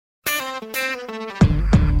This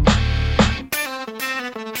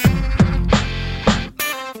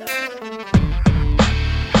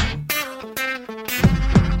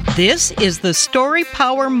is the Story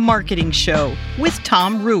Power Marketing Show with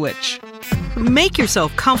Tom Ruwitch. Make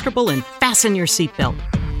yourself comfortable and fasten your seatbelt.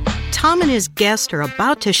 Tom and his guest are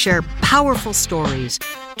about to share powerful stories,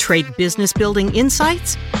 trade business building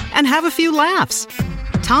insights, and have a few laughs.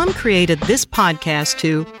 Tom created this podcast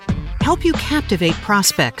to help you captivate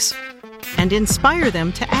prospects and inspire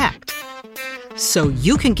them to act so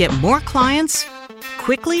you can get more clients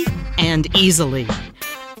quickly and easily.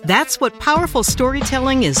 That's what powerful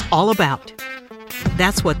storytelling is all about.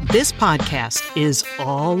 That's what this podcast is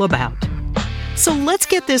all about. So let's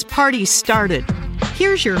get this party started.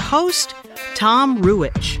 Here's your host, Tom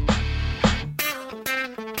Ruwitch.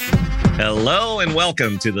 Hello and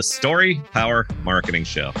welcome to the Story Power Marketing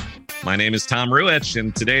Show. My name is Tom Ruwitch,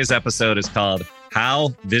 and today's episode is called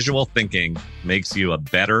How Visual Thinking Makes You a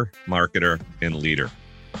Better Marketer and Leader.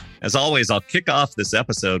 As always, I'll kick off this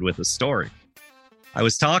episode with a story. I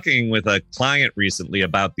was talking with a client recently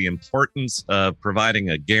about the importance of providing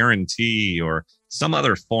a guarantee or some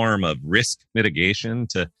other form of risk mitigation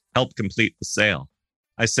to help complete the sale.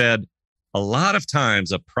 I said, a lot of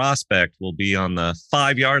times a prospect will be on the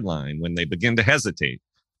 5-yard line when they begin to hesitate.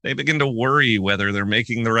 They begin to worry whether they're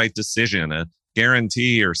making the right decision. A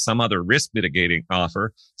guarantee or some other risk mitigating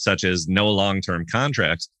offer, such as no long-term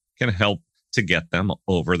contracts, can help to get them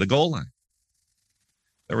over the goal line.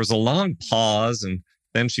 There was a long pause, and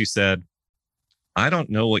then she said, I don't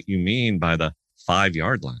know what you mean by the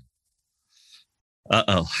 5-yard line.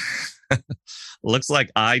 Uh-oh. Looks like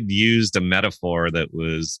I'd used a metaphor that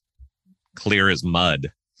was clear as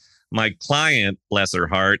mud. My client, bless her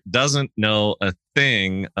heart, doesn't know a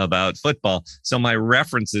thing about football, so my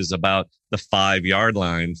references about the 5-yard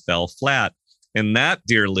line fell flat. And that,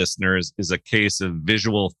 dear listeners, is a case of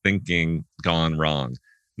visual thinking gone wrong.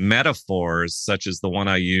 Metaphors such as the one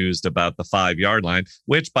I used about the 5-yard line,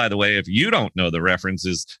 which, by the way, if you don't know the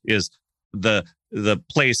references, is the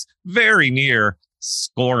place very near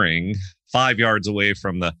scoring, 5 yards away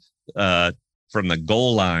from the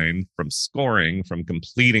goal line, from scoring, from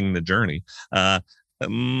completing the journey.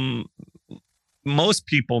 Most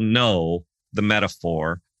people know the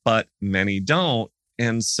metaphor, but many don't.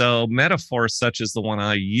 And so metaphors such as the one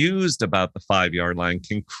I used about the 5-yard line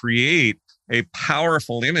can create a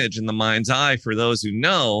powerful image in the mind's eye for those who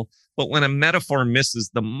know. But when a metaphor misses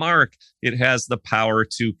the mark, it has the power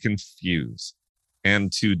to confuse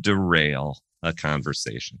and to derail a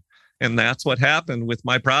conversation. And that's what happened with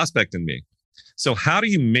my prospect and me. So how do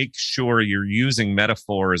you make sure you're using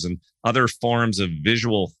metaphors and other forms of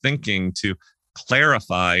visual thinking to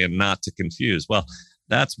clarify and not to confuse? Well,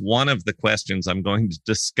 that's one of the questions I'm going to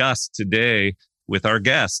discuss today with our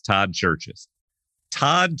guest, Todd Cherches.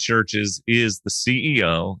 Todd Cherches is the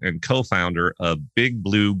CEO and co-founder of Big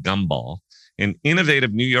Blue Gumball, an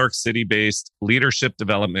innovative New York City-based leadership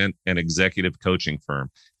development and executive coaching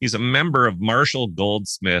firm. He's a member of Marshall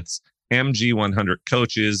Goldsmith's MG 100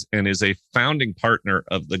 Coaches and is a founding partner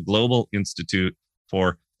of the Global Institute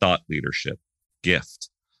for Thought Leadership, GIFT.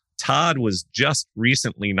 Todd was just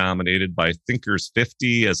recently nominated by Thinkers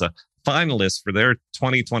 50 as a finalist for their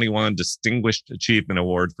 2021 Distinguished Achievement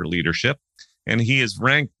Award for Leadership. And he is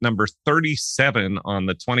ranked number 37 on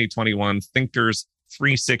the 2021 Thinkers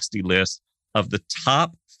 360 list of the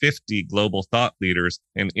top 50 global thought leaders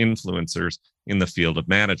and influencers in the field of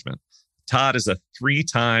management. Todd is a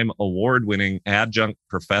 3-time award-winning adjunct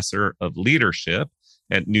professor of leadership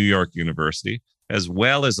at New York University, as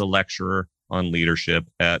well as a lecturer on leadership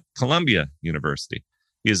at Columbia University.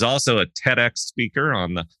 He is also a TEDx speaker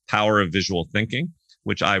on the power of visual thinking,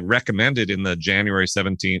 which I recommended in the January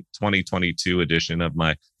 17th, 2022 edition of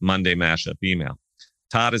my Monday Mashup email.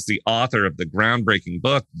 Todd is the author of the groundbreaking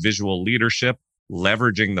book, Visual Leadership,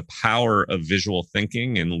 Leveraging the Power of Visual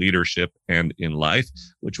Thinking in Leadership and in Life,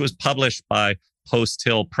 which was published by Post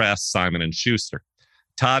Hill Press, Simon & Schuster.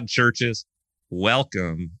 Todd Cherches,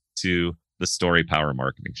 welcome to the Story Power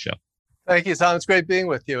Marketing Show. Thank you, Tom. It's great being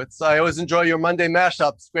with you. I always enjoy your Monday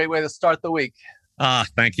mashups. It's a great way to start the week.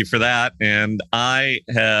 Thank you for that. And I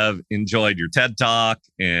have enjoyed your TED Talk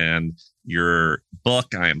and your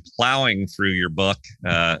book. I am plowing through your book,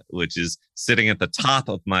 which is sitting at the top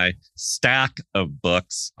of my stack of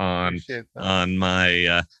books on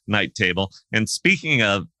my night table. And speaking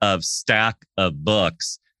of stack of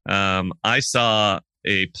books, I saw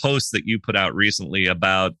a post that you put out recently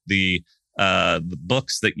about the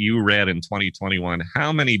books that you read in 2021.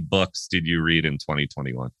 How many books did you read in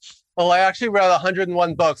 2021? Well, I actually read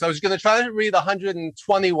 101 books. I was going to try to read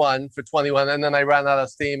 121 for 21, and then I ran out of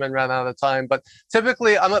steam and ran out of time. But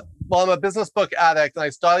typically, I'm a business book addict, and I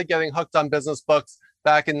started getting hooked on business books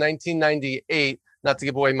back in 1998. Not to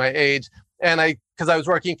give away my age, because I was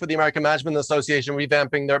working for the American Management Association,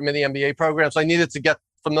 revamping their mini MBA program, so I needed to get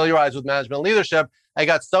familiarized with management leadership. I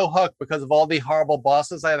got so hooked because of all the horrible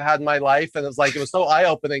bosses I had had in my life. And it was so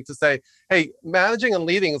eye-opening to say, hey, managing and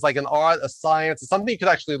leading is like an art, a science. It's something you could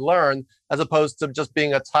actually learn as opposed to just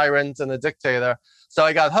being a tyrant and a dictator. So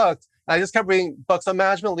I got hooked. And I just kept reading books on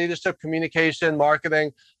management, leadership, communication,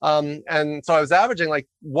 marketing. And so I was averaging like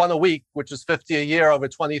one a week, which is 50 a year over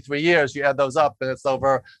 23 years. You add those up and it's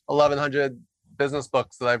over 1,100 business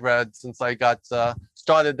books that I've read since I got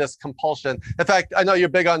started this compulsion. In fact, I know you're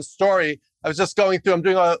big on story. I was just going through, I'm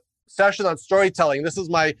doing a session on storytelling. This is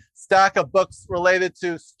my stack of books related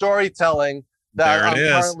to storytelling that I'm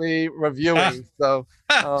currently reviewing. So,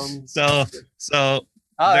 there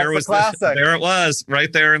was classic. There it was,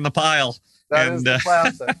 right there in the pile. That is the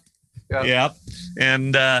classic. Yeah. Yep.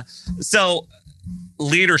 And so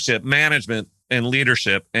leadership, management and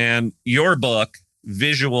leadership, and your book,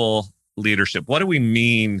 Visual Leadership. What do we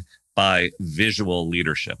mean by visual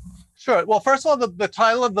leadership? Sure. Well, first of all, the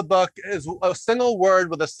title of the book is a single word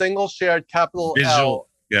with a single shared capital L.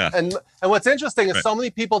 Yeah. And what's interesting is so many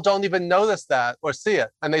people don't even notice that or see it.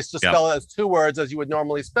 And they just spell it as two words as you would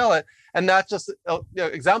normally spell it. And that just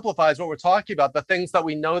exemplifies what we're talking about. The things that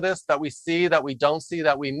we notice, that we see, that we don't see,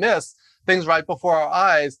 that we miss, things right before our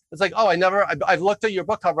eyes. It's like, oh, I've looked at your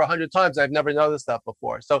book cover 100 times. And I've never noticed that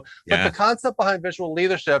before. So, but the concept behind visual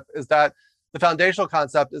leadership is that the foundational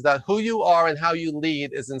concept is that who you are and how you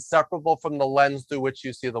lead is inseparable from the lens through which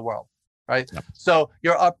you see the world, right? Yep. So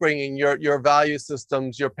your upbringing, your value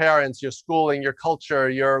systems, your parents, your schooling, your culture,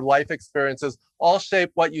 your life experiences all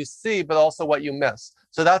shape what you see, but also what you miss.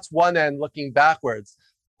 So that's one end, looking backwards.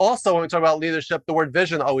 Also, when we talk about leadership, the word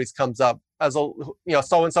vision always comes up as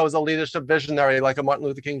so-and-so is a leadership visionary, like a Martin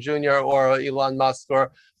Luther King Jr. or Elon Musk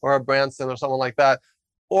or a Branson or someone like that.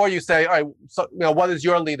 Or you say, all right, so, what is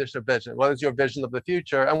your leadership vision? What is your vision of the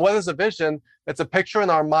future? And what is a vision? It's a picture in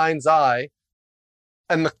our mind's eye.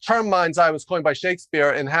 And the term mind's eye was coined by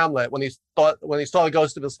Shakespeare in Hamlet when he saw the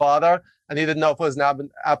ghost of his father, and he didn't know if it was an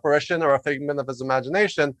apparition or a figment of his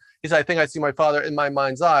imagination. He said, I think I see my father in my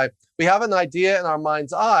mind's eye. We have an idea in our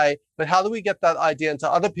mind's eye, but how do we get that idea into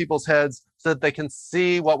other people's heads so that they can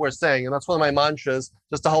see what we're saying? And that's one of my mantras,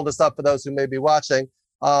 just to hold this up for those who may be watching.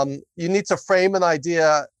 You need to frame an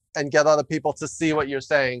idea and get other people to see what you're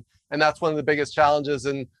saying. And that's one of the biggest challenges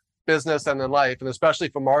in business and in life, and especially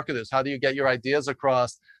for marketers. How do you get your ideas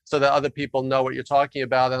across so that other people know what you're talking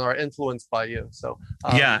about and are influenced by you? So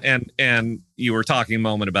and you were talking a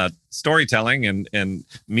moment about storytelling and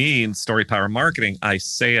me and Story Power Marketing. I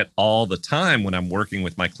say it all the time when I'm working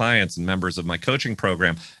with my clients and members of my coaching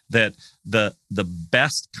program, that the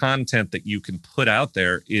best content that you can put out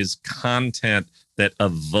there is content that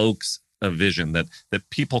evokes a vision, that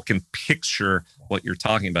people can picture what you're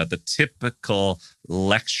talking about. The typical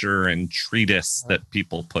lecture and treatise that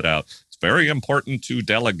people put out. It's very important to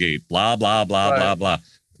delegate, blah, blah, blah, blah, blah.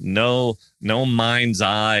 No mind's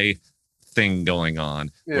eye thing going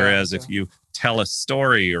on. Whereas if you tell a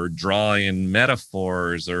story or draw in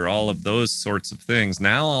metaphors or all of those sorts of things,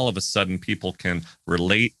 now all of a sudden people can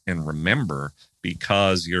relate and remember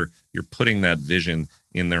because you're putting that vision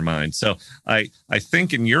in their mind. So I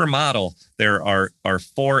think in your model there are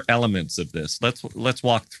 4 elements of this. Let's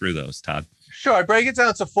walk through those, Todd. Sure. I break it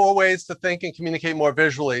down to 4 ways to think and communicate more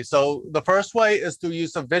visually. So the first way is through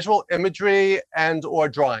use of visual imagery and or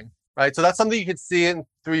drawing, right? So that's something you can see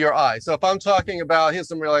through your eyes. So if I'm talking about, here's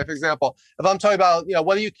some real life example. If I'm talking about,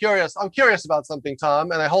 what are you curious? I'm curious about something,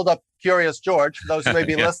 Tom, and I hold up Curious George, for those who may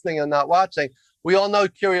be listening and not watching. We all know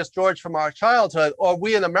Curious George from our childhood, or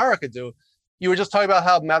we in America do. You were just talking about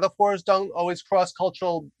how metaphors don't always cross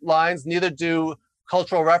cultural lines, neither do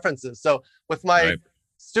cultural references. So with my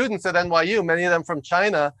students at NYU, many of them from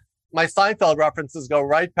China, my Seinfeld references go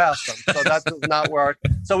right past them. So that does not work.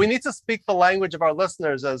 So we need to speak the language of our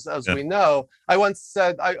listeners, as we know. I once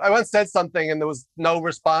said something and there was no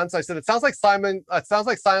response. I said, it sounds like Sound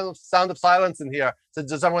of Silence in here. I said,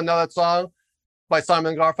 does everyone know that song by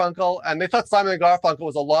Simon and Garfunkel? And they thought Simon and Garfunkel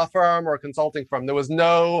was a law firm or a consulting firm. There was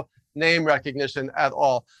no name recognition at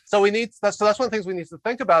all. So that's one of the things we need to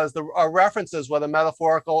think about is our references, whether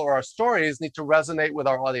metaphorical or our stories, need to resonate with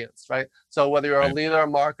our audience, right? So whether you're a leader, a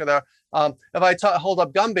marketer, if I hold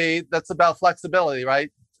up Gumby, that's about flexibility,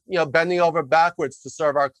 right? Bending over backwards to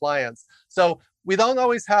serve our clients. So we don't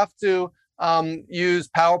always have to use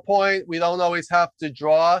PowerPoint. We don't always have to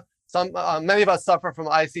draw. Many of us suffer from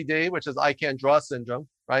ICD, which is I can't draw syndrome,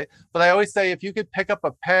 right? But I always say if you could pick up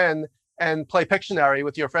a pen and play Pictionary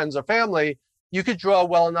with your friends or family, you could draw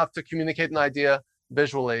well enough to communicate an idea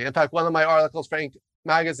visually. In fact, one of my articles for Inc.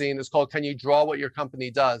 magazine is called "Can You Draw What Your Company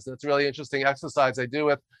Does?" And it's a really interesting exercise I do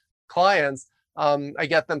with clients. I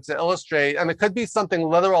get them to illustrate, and it could be something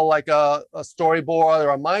literal like a storyboard or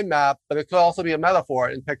a mind map, but it could also be a metaphor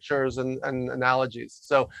in pictures and analogies.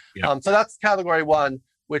 So, so that's category one,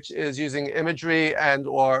 which is using imagery and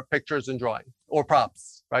or pictures and drawing or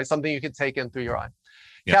props, right? Something you can take in through your eye.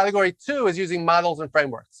 Yep. Category two is using models and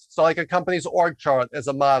frameworks. So like a company's org chart as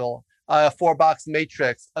a model, a 4-box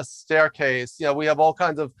matrix, a staircase. We have all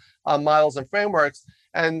kinds of models and frameworks.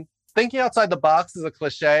 And thinking outside the box is a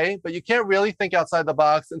cliche, but you can't really think outside the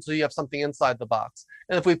box until you have something inside the box.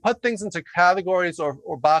 And if we put things into categories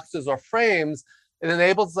or boxes or frames, it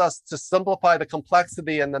enables us to simplify the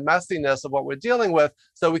complexity and the messiness of what we're dealing with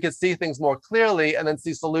so we can see things more clearly and then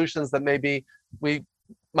see solutions that maybe we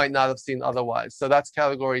might not have seen otherwise. So that's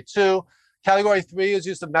category two. Category three is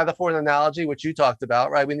use of metaphor and analogy, which you talked about,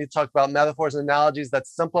 right? We need to talk about metaphors and analogies that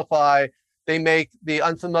simplify. They make the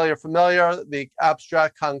unfamiliar familiar, the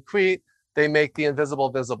abstract concrete. They make the invisible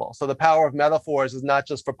visible. So the power of metaphors is not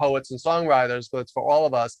just for poets and songwriters, but it's for all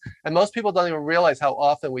of us. And most people don't even realize how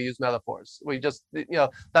often we use metaphors. We just,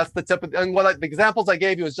 that's the tip of, and the examples I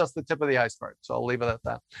gave you is just the tip of the iceberg. So I'll leave it at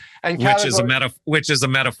that. And which is a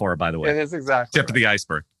metaphor, by the way. It is exactly tip of the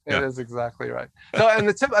iceberg. It is exactly right. So, and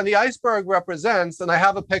the tip and the iceberg represents, and I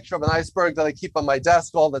have a picture of an iceberg that I keep on my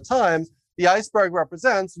desk all the time. The iceberg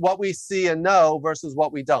represents what we see and know versus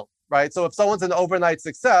what we don't, right? So if someone's an overnight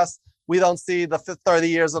success, we don't see the 30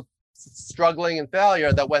 years of struggling and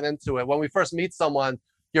failure that went into it. When we first meet someone,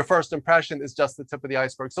 your first impression is just the tip of the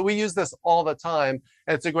iceberg. So we use this all the time,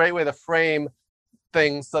 and it's a great way to frame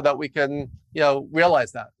things so that we can,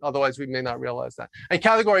 realize that. Otherwise, we may not realize that. And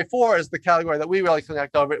category four is the category that we really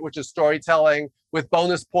connect over it, which is storytelling with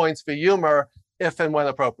bonus points for humor, if and when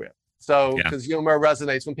appropriate. So, because humor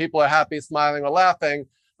resonates when people are happy, smiling, or laughing,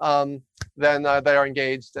 then they are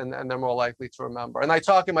engaged and they're more likely to remember. And I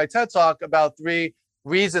talk in my TED Talk about 3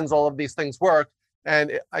 reasons all of these things work,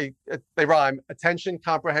 and they rhyme: attention,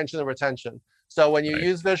 comprehension, and retention. So when you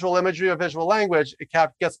use visual imagery or visual language, it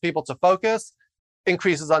gets people to focus,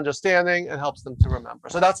 increases understanding, and helps them to remember.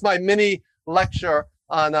 So that's my mini lecture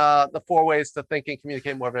on the 4 ways to think and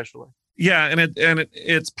communicate more visually. Yeah, and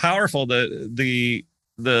it's powerful. The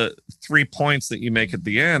 3 points that you make at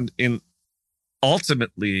the end,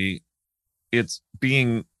 ultimately,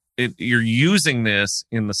 you're using this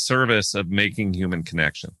in the service of making human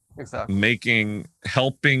connection. Exactly.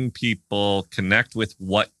 Helping people connect with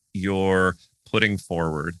what you're putting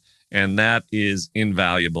forward. And that is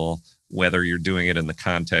invaluable, whether you're doing it in the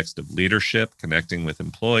context of leadership, connecting with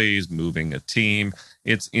employees, moving a team.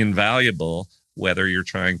 It's invaluable whether you're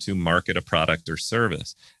trying to market a product or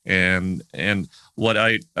service. And what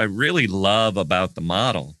I really love about the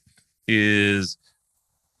model is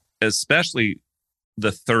especially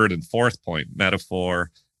the 3rd and 4th point,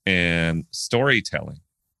 metaphor and storytelling.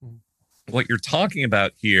 What you're talking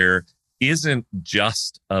about here isn't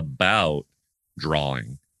just about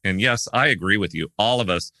drawing. And yes, I agree with you. All of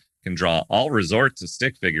us can draw. I'll resort to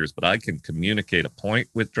stick figures, but I can communicate a point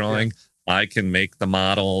with drawing. Yeah. I can make the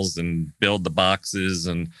models and build the boxes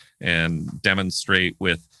and demonstrate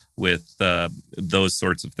with those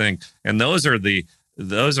sorts of things. And those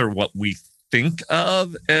are what we think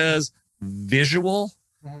of as visual.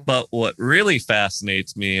 But what really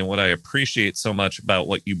fascinates me and what I appreciate so much about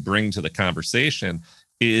what you bring to the conversation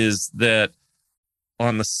is that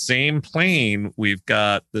on the same plane, we've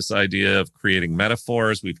got this idea of creating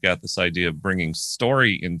metaphors. We've got this idea of bringing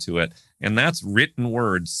story into it. And that's written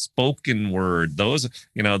word, spoken word. Those,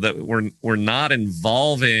 that we're not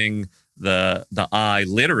involving the eye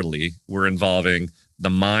literally. We're involving the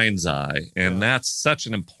mind's eye. And that's such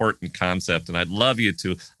an important concept. And I'd love you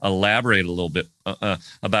to elaborate a little bit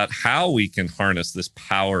about how we can harness this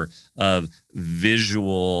power of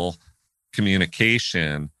visual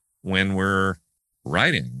communication when we're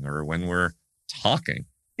writing or when we're talking.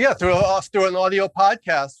 Yeah, through an audio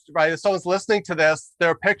podcast, right? If someone's listening to this,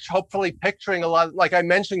 they're hopefully picturing a lot, like I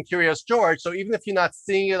mentioned, Curious George. So even if you're not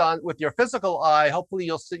seeing it with your physical eye, hopefully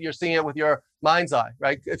you're seeing it with your mind's eye,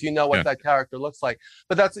 right? If you know what that character looks like.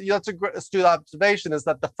 But that's a great astute observation, is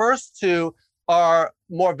that the first 2 are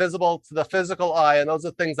more visible to the physical eye, and those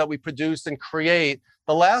are things that we produce and create.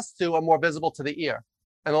 The last 2 are more visible to the ear.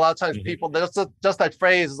 And a lot of times people, just that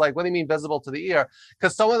phrase is like, what do you mean visible to the ear?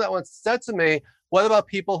 Because someone that once said to me, what about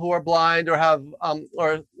people who are blind or have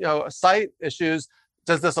sight issues?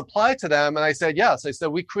 does this apply to them? And I said, yes. I said,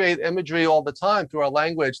 we create imagery all the time through our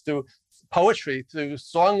language, through poetry, through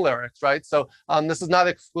song lyrics, right? So this is not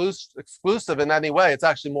exclusive in any way. It's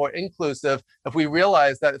actually more inclusive if we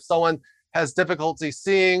realize that if someone has difficulty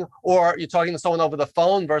seeing, or you're talking to someone over the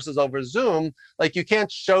phone versus over Zoom, like you can't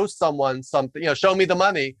show someone something, show me the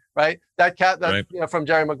money, right? That cat, that, right. From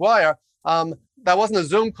Jerry Maguire, that wasn't a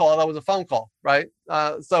Zoom call, that was a phone call, right?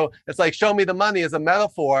 So it's like, show me the money is a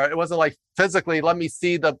metaphor. It wasn't like physically, let me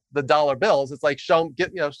see the dollar bills. It's like, show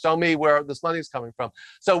me where this money is coming from.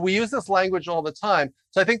 So we use this language all the time.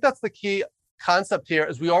 So I think that's the key concept here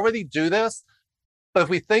is we already do this, but if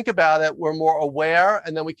we think about it, we're more aware,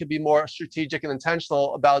 and then we can be more strategic and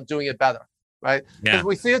intentional about doing it better, right? Because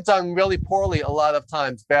we see it done really poorly a lot of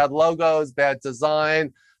times. Bad logos, bad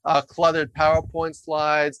design, cluttered PowerPoint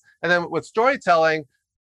slides. And then with storytelling,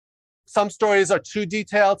 some stories are too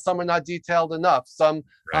detailed, some are not detailed enough. Some,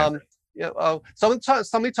 so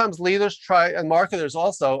many times leaders try, and marketers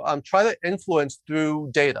also, try to influence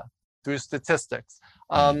through data, through statistics.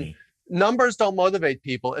 Numbers don't motivate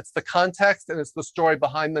people. It's the context and it's the story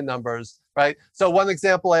behind the numbers, right? So one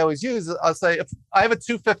example I always use, I'll say, if I have a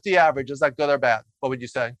 250 average, is that good or bad? What would you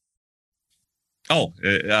say? Oh,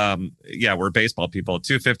 we're baseball people.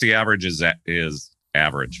 250 average is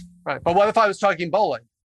average. Right. But what if I was talking bowling?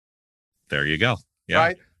 There you go. Yeah.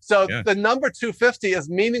 Right. So the number 250 is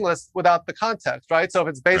meaningless without the context, right? So if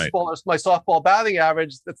it's baseball or my softball batting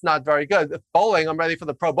average, it's not very good. If bowling, I'm ready for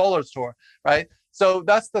the Pro Bowlers Tour, right? So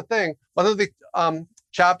that's the thing. One of the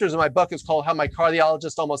chapters in my book is called How My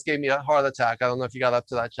Cardiologist Almost Gave Me a Heart Attack. I don't know if you got up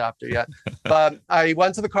to that chapter yet, but I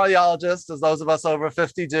went to the cardiologist, as those of us over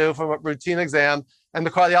 50 do, for a routine exam. And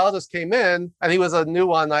the cardiologist came in, and he was a new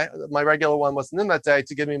one. My regular one wasn't in that day,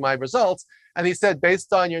 to give me my results. And he said,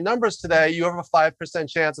 based on your numbers today, you have a 5%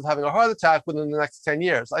 chance of having a heart attack within the next 10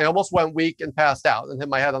 years. I almost went weak and passed out and hit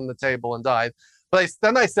my head on the table and died. But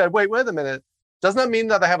then I said, wait a minute. Doesn't that mean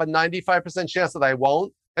that I have a 95% chance that I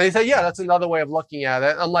won't? And he said, yeah, that's another way of looking at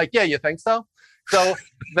it. I'm like, yeah, you think so? So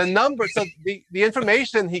the number, so the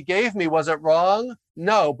information he gave me, was it wrong?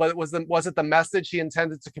 No, but was it the message he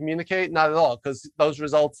intended to communicate? Not at all, because those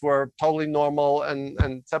results were totally normal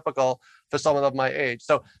and typical for someone of my age.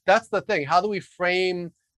 So that's the thing. How do we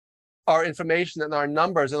frame our information and our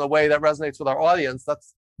numbers in a way that resonates with our audience?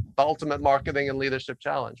 That's the ultimate marketing and leadership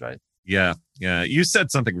challenge, right? Yeah. You said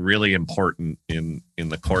something really important in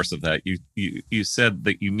the course of that. You said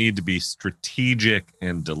that you need to be strategic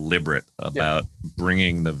and deliberate about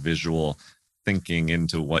bringing the visual thinking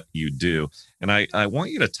into what you do. And I want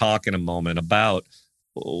you to talk in a moment about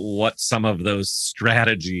what some of those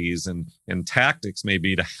strategies and tactics may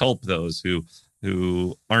be to help those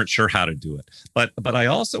who aren't sure how to do it. But I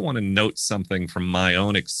also want to note something from my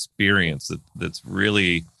own experience that's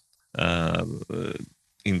really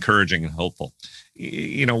encouraging and hopeful.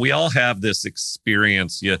 We all have this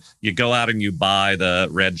experience. You go out and you buy the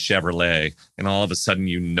red Chevrolet, and all of a sudden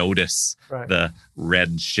you notice the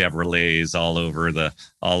red Chevrolets all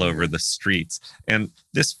over the streets. And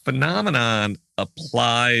this phenomenon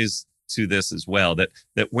applies to this as well. That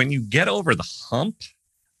when you get over the hump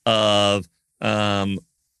of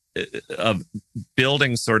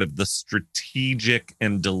building sort of the strategic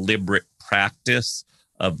and deliberate practice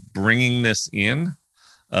of bringing this in,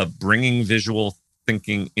 of bringing visual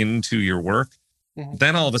thinking into your work,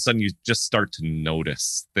 then all of a sudden you just start to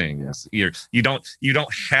notice things. You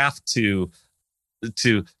don't have to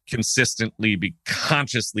consistently be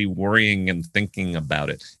consciously worrying and thinking about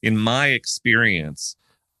it. In my experience,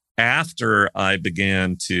 after I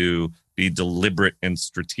began to be deliberate and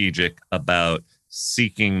strategic about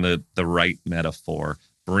seeking the right metaphor,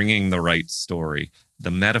 bringing the right story,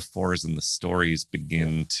 the metaphors and the stories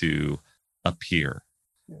begin to appear.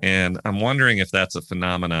 And I'm wondering if that's a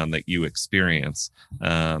phenomenon that you experience,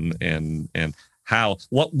 and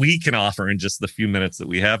what we can offer in just the few minutes that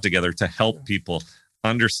we have together to help people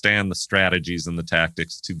understand the strategies and the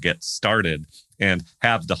tactics to get started and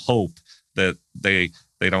have the hope that they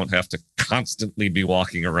don't have to constantly be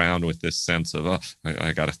walking around with this sense of,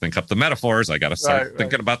 I got to think up the metaphors. I got to start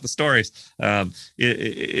thinking about the stories.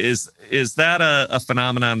 Is that a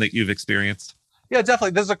phenomenon that you've experienced? Yeah,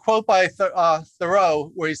 definitely. There's a quote by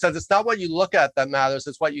Thoreau where he says, it's not what you look at that matters,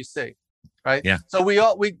 it's what you see, right? Yeah. So we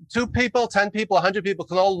 2 people, 10 people, 100 people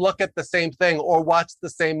can all look at the same thing or watch the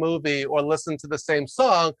same movie or listen to the same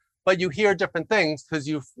song, but you hear different things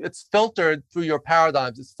because it's filtered through your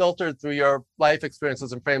paradigms. It's filtered through your life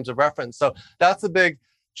experiences and frames of reference. So that's a big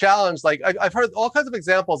challenge. Like I've heard all kinds of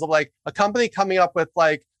examples of like a company coming up with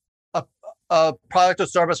like a product or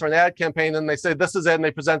service or an ad campaign, and they say, this is it, and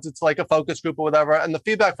they present it to like a focus group or whatever. And the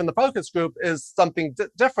feedback from the focus group is something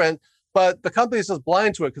different, but the company's just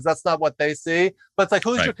blind to it because that's not what they see. But it's like,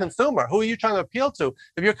 who's your consumer? Who are you trying to appeal to?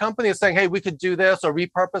 If your company is saying, hey, we could do this or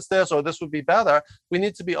repurpose this, or this would be better, we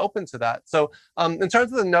need to be open to that. So in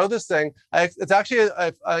terms of the noticing, it's actually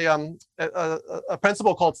a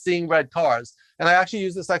principle called seeing red cars. And I actually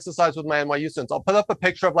use this exercise with my NYU students. I'll put up a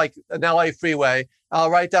picture of like an LA freeway. I'll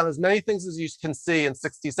write down as many things as you can see in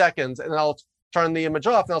 60 seconds. And I'll turn the image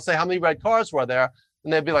off and I'll say, how many red cars were there?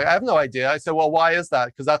 And they'd be like, I have no idea. I said, well, why is that?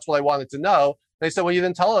 Because that's what I wanted to know. They said, well, you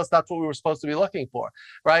didn't tell us that's what we were supposed to be looking for,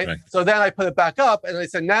 right? So then I put it back up and they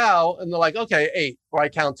said, now, and they're like, okay, 8, or I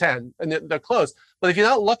count 10, and they're close. But if you're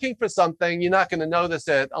not looking for something, you're not going to notice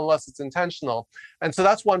it unless it's intentional. And so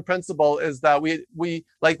that's one principle, is that we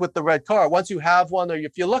like with the red car, once you have one, or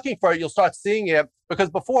if you're looking for it, you'll start seeing it, because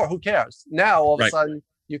before, who cares? Now, all of a sudden,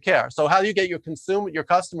 you care. So how do you get your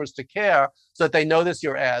customers to care so that they notice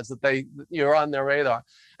your ads, that you're on their radar?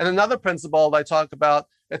 And another principle that I talk about,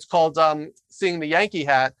 it's called seeing the Yankee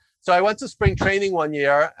hat. So I went to spring training one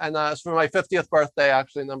year, and it's for my 50th birthday,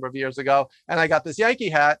 actually, a number of years ago. And I got this Yankee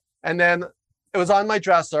hat, and then it was on my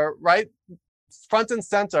dresser, right front and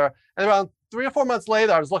center. And around 3 or 4 months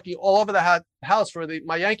later, I was looking all over the house for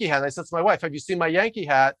my Yankee hat. And I said to my wife, have you seen my Yankee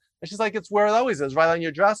hat? And she's like, it's where it always is, right on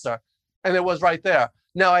your dresser. And it was right there.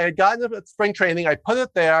 Now, I had gotten it at spring training. I put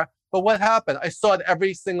it there. But what happened? I saw it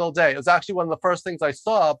every single day. It was actually one of the first things I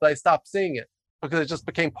saw, but I stopped seeing it because it just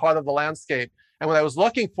became part of the landscape. And when I was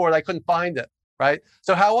looking for it, I couldn't find it, right?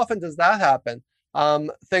 So how often does that happen?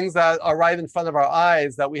 Things that are right in front of our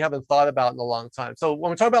eyes that we haven't thought about in a long time. So when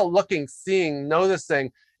we talk about looking, seeing,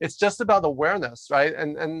 noticing, it's just about awareness, right?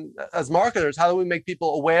 And as marketers, how do we make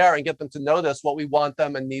people aware and get them to notice what we want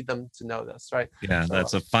them and need them to notice, right? Yeah, so,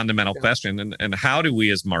 that's a fundamental question. And how do we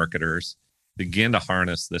as marketers begin to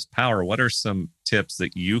harness this power? What are some tips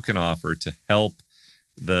that you can offer to help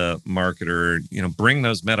the marketer, bring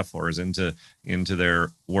those metaphors into their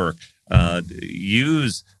work?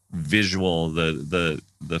 Use visual, the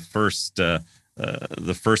first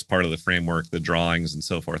part of the framework, the drawings and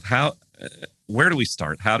so forth. Where do we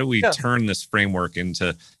start? How do we turn this framework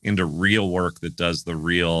into real work that does the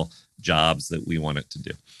real jobs that we want it to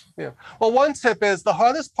do? Yeah. Well, one tip is the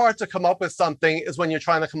hardest part to come up with something is when you're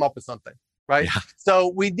trying to come up with something, right? Yeah.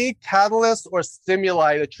 So we need catalysts or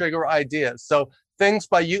stimuli to trigger ideas. So things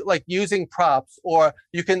by using props, or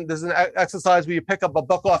there's an exercise where you pick up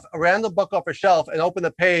a random book off a shelf and open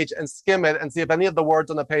the page and skim it and see if any of the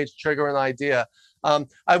words on the page trigger an idea.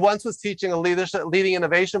 I once was teaching a leading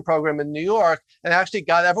innovation program in New York, and actually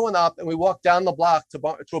got everyone up, and we walked down the block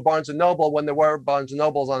to a Barnes & Noble, when there were Barnes &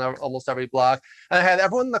 Nobles on almost every block. And I had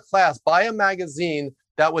everyone in the class buy a magazine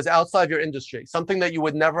that was outside your industry, something that you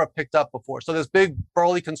would never have picked up before. So this big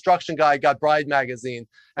burly construction guy got Bride magazine,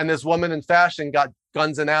 and this woman in fashion got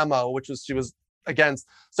Guns and Ammo, which she was against.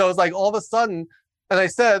 So it's like all of a sudden, and I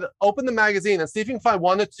said, open the magazine and see if you can find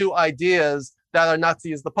 1 or 2 ideas that are, not to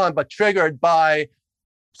use the pun, but triggered by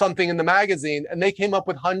something in the magazine. And they came up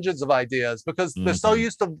with hundreds of ideas because they're so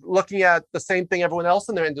used to looking at the same thing everyone else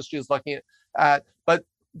in their industry is looking at. But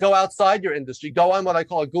go outside your industry, go on what I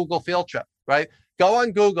call a Google field trip, right? Go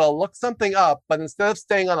on Google, look something up, but instead of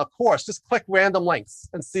staying on a course, just click random links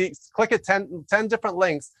and click at 10 different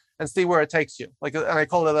links and see where it takes you. And I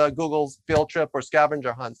call it a Google's field trip or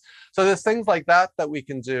scavenger hunt. So there's things like that we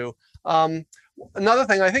can do. Another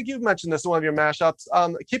thing, I think you've mentioned this in one of your mashups,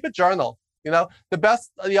 keep a journal.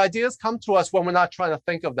 The ideas come to us when we're not trying to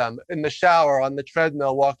think of them, in the shower, on the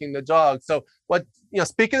treadmill, walking the dog. So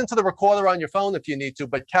speak it into the recorder on your phone if you need to,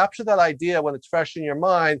 but capture that idea when it's fresh in your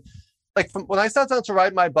mind. When I sat down to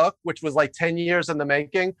write my book, which was 10 years in the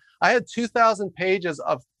making, I had 2,000 pages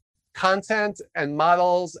of content and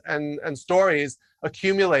models and stories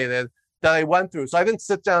accumulated that I went through. So I didn't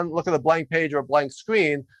sit down, look at a blank page or a blank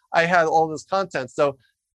screen. I had all this content. So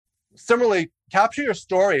similarly, capture your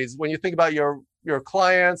stories when you think about your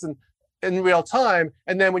clients and in real time.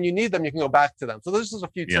 And then when you need them, you can go back to them. So there's just a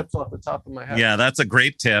few tips off the top of my head. Yeah, that's a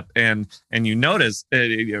great tip. And you notice,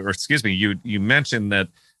 you mentioned that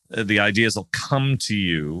the ideas will come to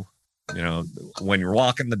you, when you're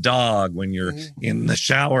walking the dog, when you're in the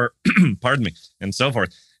shower, pardon me, and so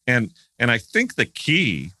forth. And I think the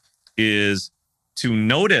key is to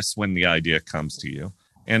notice when the idea comes to you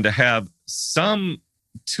and to have some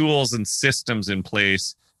tools and systems in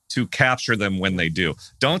place to capture them when they do.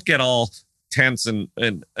 Don't get all tense and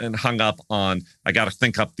hung up on, I got to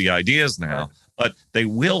think up the ideas now. but they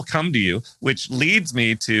will come to you, which leads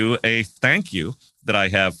me to a thank you that I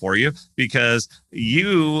have for you, because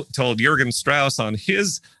you told Jürgen Strauss on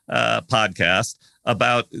his podcast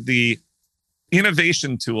about the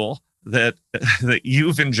innovation tool that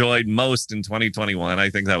you've enjoyed most in 2021. I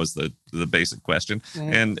think that was the basic question.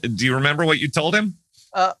 Mm-hmm. And do you remember what you told him?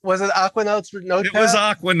 Was it Aquanotes Notepad? It was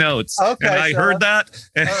Aquanotes. Okay, and I heard that.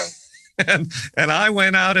 And I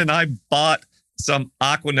went out and I bought some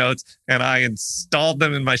Aquanotes and I installed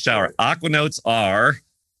them in my shower. Aquanotes are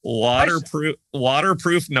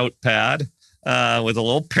waterproof notepad with a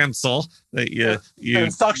little pencil that you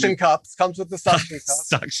and suction cups. Comes with the suction cup.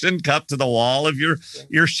 Suction cup to the wall of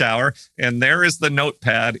your shower. And there is the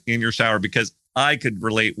notepad in your shower, because I could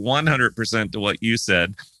relate 100% to what you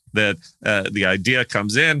said, that the idea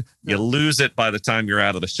comes in, you lose it by the time you're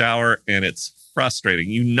out of the shower, and it's frustrating.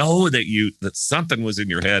 You know that something was in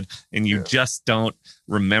your head and you just don't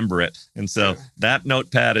remember it. And so that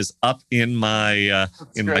notepad is up in my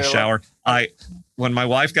shower. When my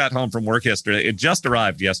wife got home from work yesterday, it just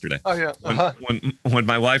arrived yesterday. Oh yeah. Uh-huh. When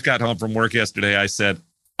my wife got home from work yesterday, I said,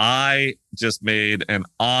 I just made an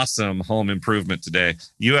awesome home improvement today.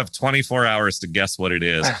 You have 24 hours to guess what it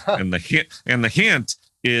is. And the hint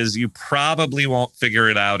is you probably won't figure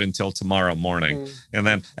it out until tomorrow morning. And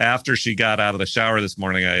then after she got out of the shower this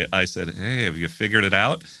morning, I said, hey, have you figured it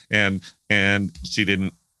out? And she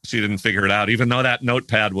didn't figure it out, even though that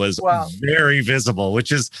notepad was very visible,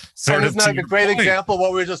 which is sort of like a great example of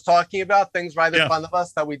what we were just talking about, things right in front of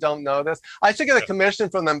us that we don't notice. I should get a commission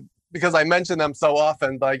from them, because I mention them so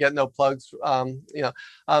often, but I get no plugs,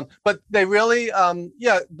 but they really,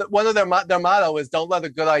 one of their motto is don't let a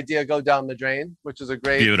good idea go down the drain, which is a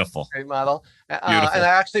great motto. And I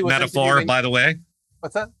actually was metaphor, by the way.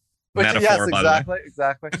 What's that? Metaphor, yes,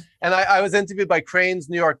 exactly. And I was interviewed by Crane's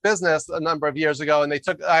New York Business a number of years ago, and they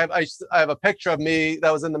took, I have a picture of me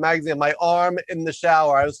that was in the magazine, my arm in the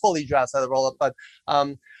shower. I was fully dressed, I had a roll up,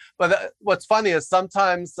 but what's funny is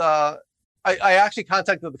sometimes, I actually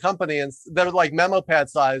contacted the company, and they're like memo pad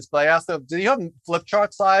size, but I asked them, do you have flip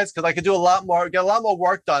chart size? Because I could do get a lot more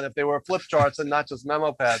work done if they were flip charts and not just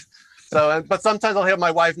memo pads. So, but sometimes I'll hear my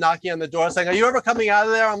wife knocking on the door saying, are you ever coming out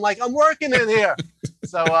of there? I'm like, I'm working in here.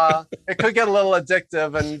 So it could get a little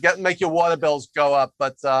addictive and make your water bills go up.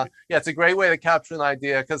 But it's a great way to capture an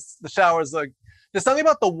idea, because the shower is there's something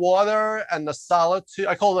about the water and the solitude.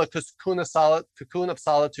 I call it a cocoon of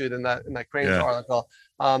solitude in that Crane's article.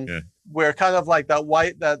 We're kind of like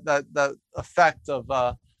that effect of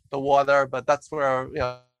the water, but that's where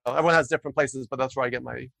everyone has different places, but that's where I get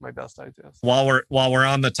my best ideas. While we're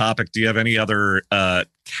on the topic, do you have any other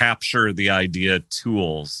capture the idea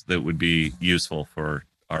tools that would be useful for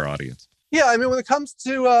our audience? Yeah, I mean, when it comes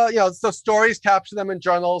to the stories, capture them in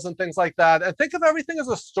journals and things like that, and think of everything as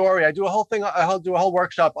a story. I do a whole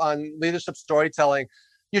workshop on leadership storytelling.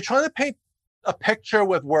 You're trying to paint a picture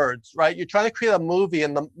with words, right? You're trying to create a movie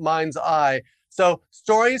in the mind's eye. So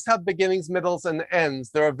stories have beginnings, middles, and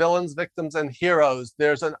ends. There are villains, victims, and heroes.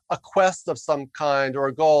 There's a quest of some kind or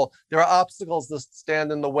a goal. There are obstacles that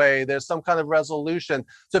stand in the way. There's some kind of resolution.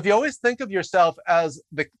 So if you always think of yourself as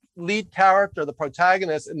the lead character, the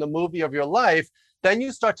protagonist in the movie of your life, then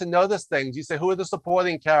you start to notice things. You say, who are the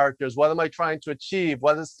supporting characters? What am I trying to achieve?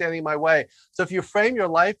 What is standing in my way? So if you frame your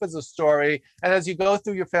life as a story, and as you go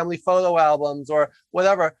through your family photo albums or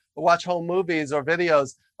whatever, watch home movies or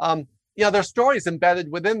videos, there's stories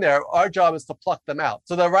embedded within there. Our job is to pluck them out.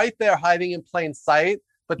 So they're right there hiding in plain sight.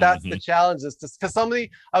 But that's the challenge, is because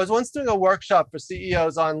I was once doing a workshop for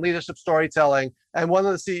CEOs on leadership storytelling, and one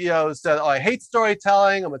of the CEOs said, I hate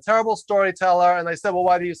storytelling. I'm a terrible storyteller. And I said, well,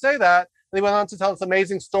 why do you say that? And he went on to tell this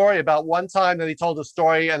amazing story about one time that he told a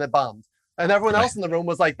story and it bombed. And everyone else in the room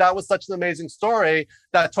was like, that was such an amazing story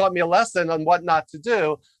that taught me a lesson on what not to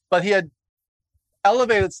do. But he had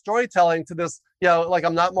elevated storytelling to this, like,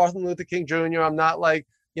 I'm not Martin Luther King Jr. I'm not like,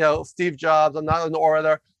 Steve Jobs. I'm not an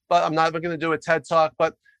orator, but I'm not even going to do a TED Talk.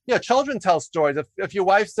 But, children tell stories. If your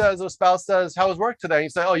wife says or spouse says, how was work today? And you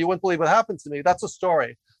say, oh, you wouldn't believe what happened to me. That's a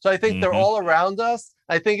story. So I think they're all around us.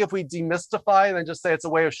 I think if we demystify it and just say it's a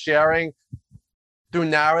way of sharing through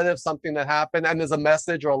narrative something that happened, and there's a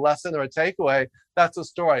message or a lesson or a takeaway, that's a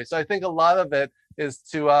story. So I think a lot of it is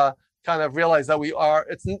to kind of realize that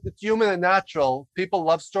it's human and natural. People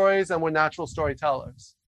love stories, and we're natural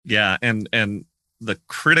storytellers. Yeah, and the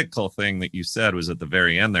critical thing that you said was at the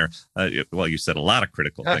very end there. Well, you said a lot of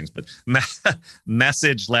critical things, but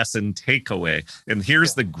message, lesson, takeaway. And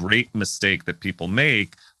here's the great mistake that people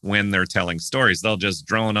make when they're telling stories. They'll just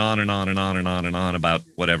drone on and on and on and on and on about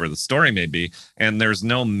whatever the story may be. And there's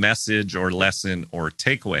no message or lesson or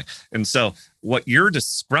takeaway. And so what you're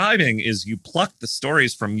describing is you pluck the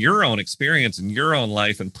stories from your own experience and your own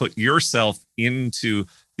life and put yourself into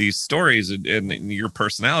these stories and your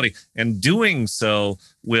personality. And doing so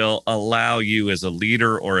will allow you as a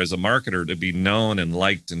leader or as a marketer to be known and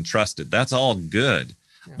liked and trusted. That's all good.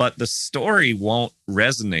 Yeah. But the story won't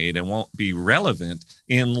resonate and won't be relevant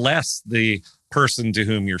unless the person to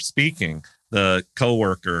whom you're speaking, the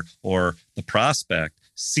coworker or the prospect,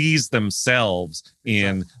 sees themselves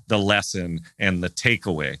in the lesson and the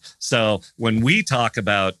takeaway. So when we talk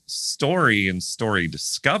about story and story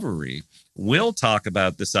discovery, we'll talk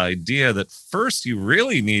about this idea that first you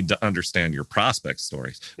really need to understand your prospect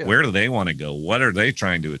stories. Yeah. Where do they want to go? What are they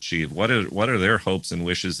trying to achieve? What are their hopes and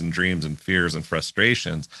wishes and dreams and fears and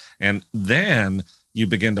frustrations? And then you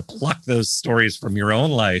begin to pluck those stories from your own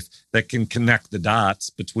life that can connect the dots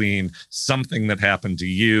between something that happened to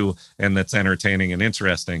you and that's entertaining and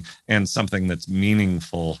interesting and something that's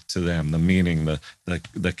meaningful to them, the meaning,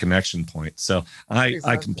 the connection point. So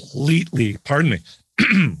I completely, pardon me,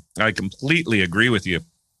 I completely agree with you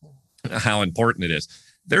how important it is.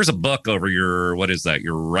 There's a book over your, what is that?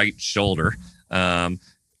 Your right shoulder.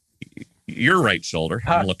 Your right shoulder.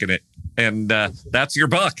 I'm looking at, and that's your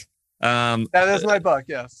book. That is my book,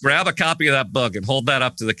 yes. Grab a copy of that book and hold that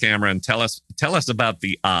up to the camera and tell us about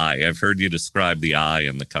the eye. I've heard you describe the eye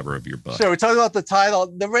in the cover of your book. Sure, we talked about the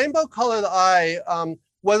title. The rainbow-colored eye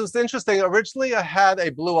was interesting. Originally, I had a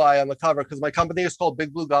blue eye on the cover because my company is called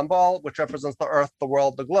Big Blue Gumball, which represents the Earth, the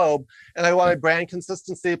world, the globe. And I wanted brand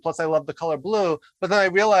consistency, plus I love the color blue. But then I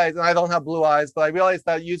realized, and I don't have blue eyes, but I realized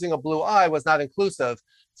that using a blue eye was not inclusive.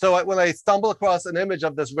 So when I stumbled across an image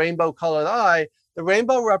of this rainbow-colored eye, the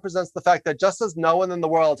rainbow represents the fact that just as no one in the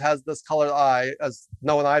world has this colored eye, as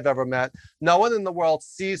no one I've ever met, no one in the world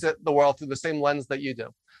sees the world through the same lens that you do.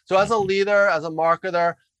 So as a leader, as a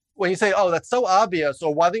marketer, when you say, oh, that's so obvious,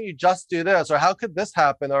 or why didn't you just do this, or how could this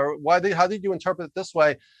happen, or how did you interpret it this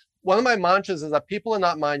way? One of my mantras is that people are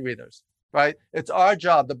not mind readers, right? It's our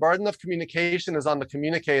job. The burden of communication is on the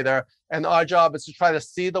communicator, and our job is to try to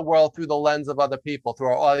see the world through the lens of other people, through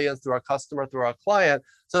our audience, through our customer, through our client.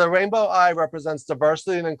 So the rainbow eye represents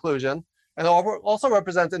diversity and inclusion, and also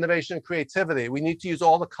represents innovation and creativity. We need to use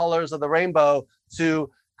all the colors of the rainbow to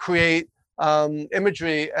create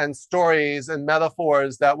imagery and stories and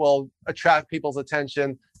metaphors that will attract people's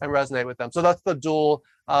attention and resonate with them. So that's the dual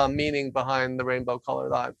meaning behind the rainbow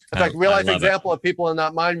colored eye. In fact, real life example of people are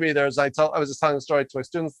not mind readers. I was just telling a story to my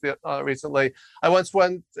students recently. I was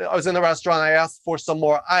in a restaurant. I asked for some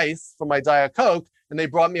more ice for my Diet Coke, and they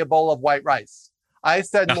brought me a bowl of white rice. I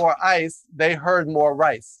said more ice. They heard more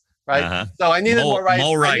rice, right? So I needed more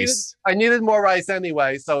rice. I needed more rice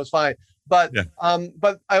anyway, so it's fine. But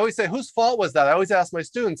I always say, whose fault was that? I always ask my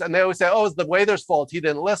students, and they always say, oh, it's the waiter's fault. He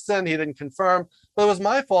didn't listen. He didn't confirm. But it was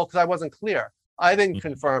my fault because I wasn't clear. I didn't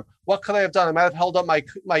confirm. What could I have done? I might have held up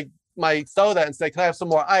my soda and said, can I have some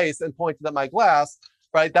more ice, and pointed at my glass,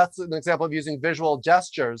 right? That's an example of using visual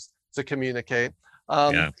gestures to communicate.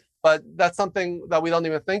 But that's something that we don't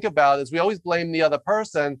even think about, is we always blame the other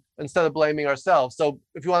person instead of blaming ourselves. So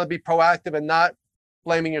if you want to be proactive and not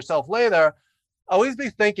blaming yourself later, always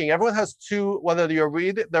be thinking. Everyone has two, whether they're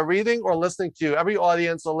reading or listening to you, every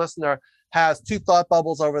audience or listener has two thought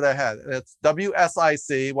bubbles over their head. And it's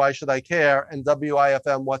WSIC, why should I care? And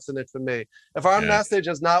WIFM, what's in it for me? If our message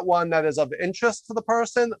is not one that is of interest to the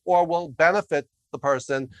person or will benefit the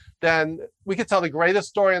person, then we could tell the greatest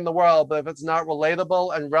story in the world, but if it's not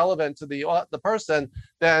relatable and relevant to the person,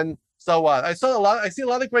 then so what? I see a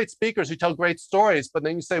lot of great speakers who tell great stories, but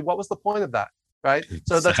then you say, what was the point of that? Right? Exactly.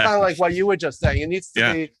 So that's kind of like what you were just saying. It needs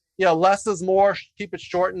to be, less is more, keep it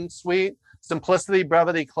short and sweet, simplicity,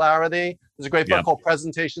 brevity, clarity. There's a great book called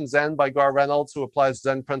Presentation Zen by Gar Reynolds, who applies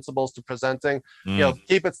Zen principles to presenting.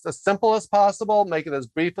 Keep it as simple as possible, make it as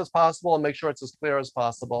brief as possible, and make sure it's as clear as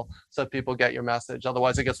possible so people get your message.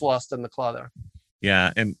 Otherwise, it gets lost in the clutter.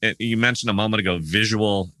 Yeah, and you mentioned a moment ago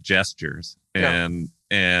visual gestures, and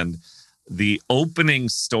the opening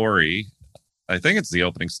story. I think it's the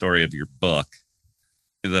opening story of your book.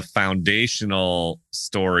 The foundational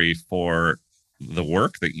story for the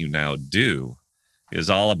work that you now do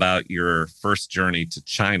is all about your first journey to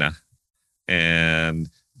China and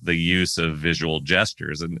the use of visual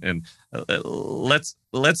gestures. And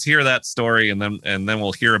let's hear that story, and then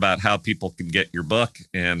we'll hear about how people can get your book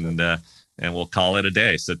and and we'll call it a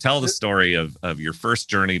day. So tell the story of your first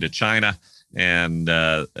journey to China and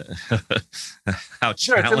how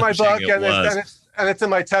challenging it's in my book, it was. And it's in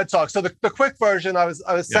my TED Talk. So the quick version, I was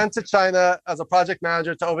sent to China as a project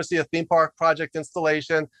manager to oversee a theme park project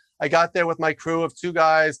installation. I got there with my crew of 2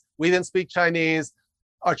 guys. We didn't speak Chinese.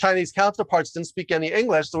 Our Chinese counterparts didn't speak any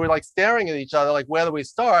English. So we're like staring at each other, like, where do we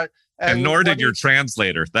start? And nor did your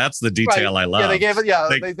translator. That's the detail I love. Yeah, they gave it. Yeah,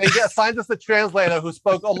 they assigned us a translator who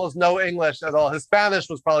spoke almost no English at all. His Spanish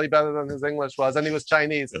was probably better than his English was, and he was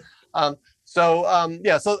Chinese.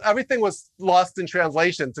 So everything was lost in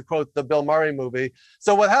translation, to quote the Bill Murray movie.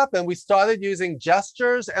 So what happened, we started using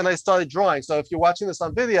gestures and I started drawing. So if you're watching this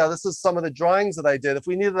on video, this is some of the drawings that I did. If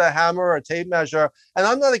we needed a hammer or a tape measure, and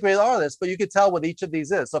I'm not a great artist, but you could tell what each of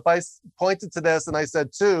these is. So if I pointed to this and I said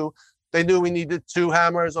 2, they knew we needed 2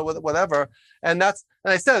 hammers or whatever. And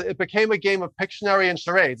I said, it became a game of Pictionary and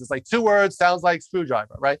charades. It's like 2 words, sounds like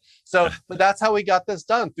screwdriver, right? So, but that's how we got this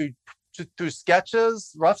done, through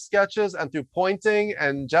sketches, rough sketches, and through pointing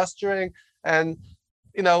and gesturing. And,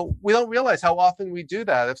 we don't realize how often we do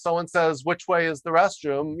that. If someone says, which way is the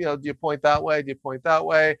restroom? Do you point that way? Do you point that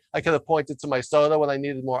way? I could have pointed to my soda when I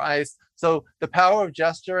needed more ice. So the power of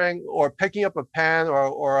gesturing or picking up a pen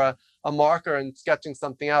or a marker and sketching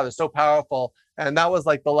something out is so powerful. And that was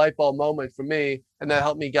like the light bulb moment for me. And that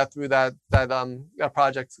helped me get through that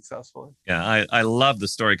project successfully. Yeah, I love the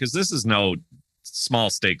story, because this is no small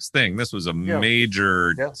stakes thing. This was a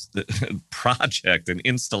major project, an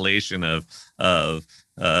installation of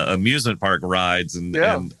amusement park rides and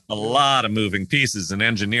a lot of moving pieces and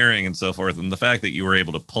engineering and so forth. And the fact that you were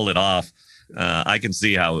able to pull it off, I can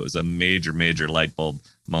see how it was a major light bulb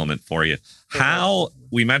moment for you. How,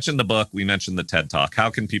 we mentioned the book, we mentioned the TED Talk. How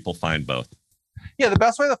can people find both? Yeah, the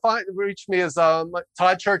best way to reach me is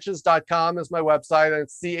toddcherches.com is my website, and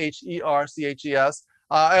it's CHERCHES.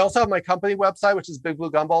 I also have my company website, which is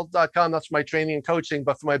bigbluegumball.com. That's for my training and coaching,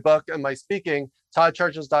 but for my book and my speaking,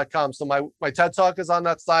 toddcherches.com. So my TED Talk is on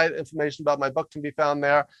that site. Information about my book can be found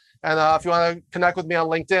there. And if you want to connect with me on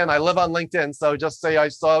LinkedIn, I live on LinkedIn. So just say you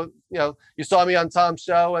saw me on Tom's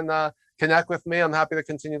show, and connect with me. I'm happy to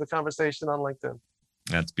continue the conversation on LinkedIn.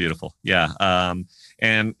 That's beautiful. Yeah.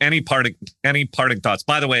 And any parting thoughts?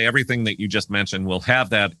 By the way, everything that you just mentioned, we'll have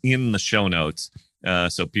that in the show notes.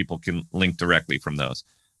 So people can link directly from those.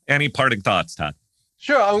 Any parting thoughts, Todd?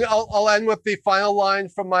 Sure. I'll end with the final line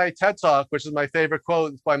from my TED Talk, which is my favorite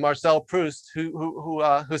quote. It's by Marcel Proust, who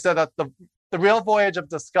said that the real voyage of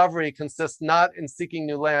discovery consists not in seeking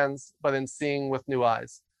new lands, but in seeing with new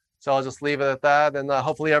eyes. So I'll just leave it at that. And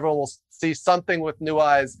hopefully everyone will see something with new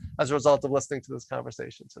eyes as a result of listening to this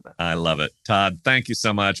conversation today. I love it. Todd, thank you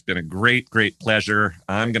so much. Been a great pleasure.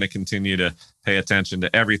 I'm going to continue to pay attention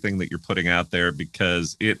to everything that you're putting out there,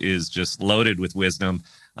 because it is just loaded with wisdom.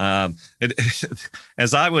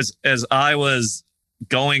 As I was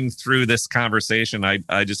going through this conversation,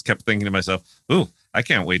 I just kept thinking to myself, ooh, I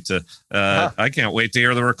can't wait to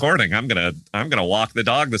hear the recording. I'm gonna walk the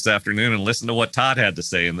dog this afternoon and listen to what Todd had to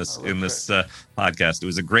say in this podcast. It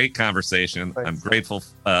was a great conversation. Thanks. I'm grateful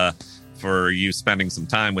for you spending some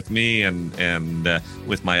time with me and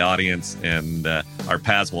with my audience, and our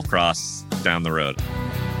paths will cross down the road.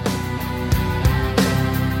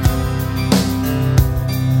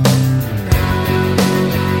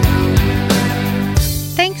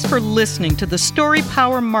 Thanks for listening to the Story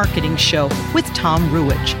Power Marketing Show with Tom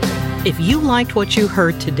Ruwitch. If you liked what you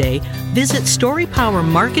heard today, visit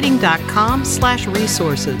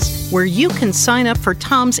storypowermarketing.com/resources, where you can sign up for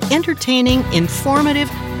Tom's entertaining,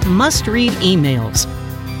 informative, must-read emails.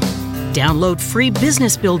 Download free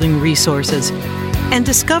business building resources and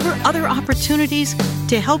discover other opportunities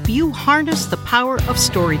to help you harness the power of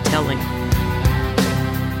storytelling.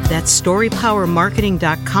 That's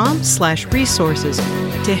storypowermarketing.com/resources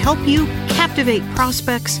to help you captivate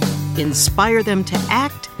prospects, inspire them to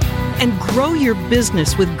act, and grow your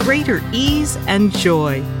business with greater ease and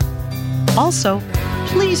joy. Also,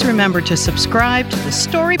 please remember to subscribe to the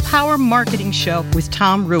Story Power Marketing Show with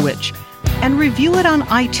Tom Ruwitch and review it on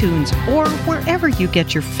iTunes or wherever you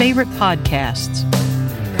get your favorite podcasts.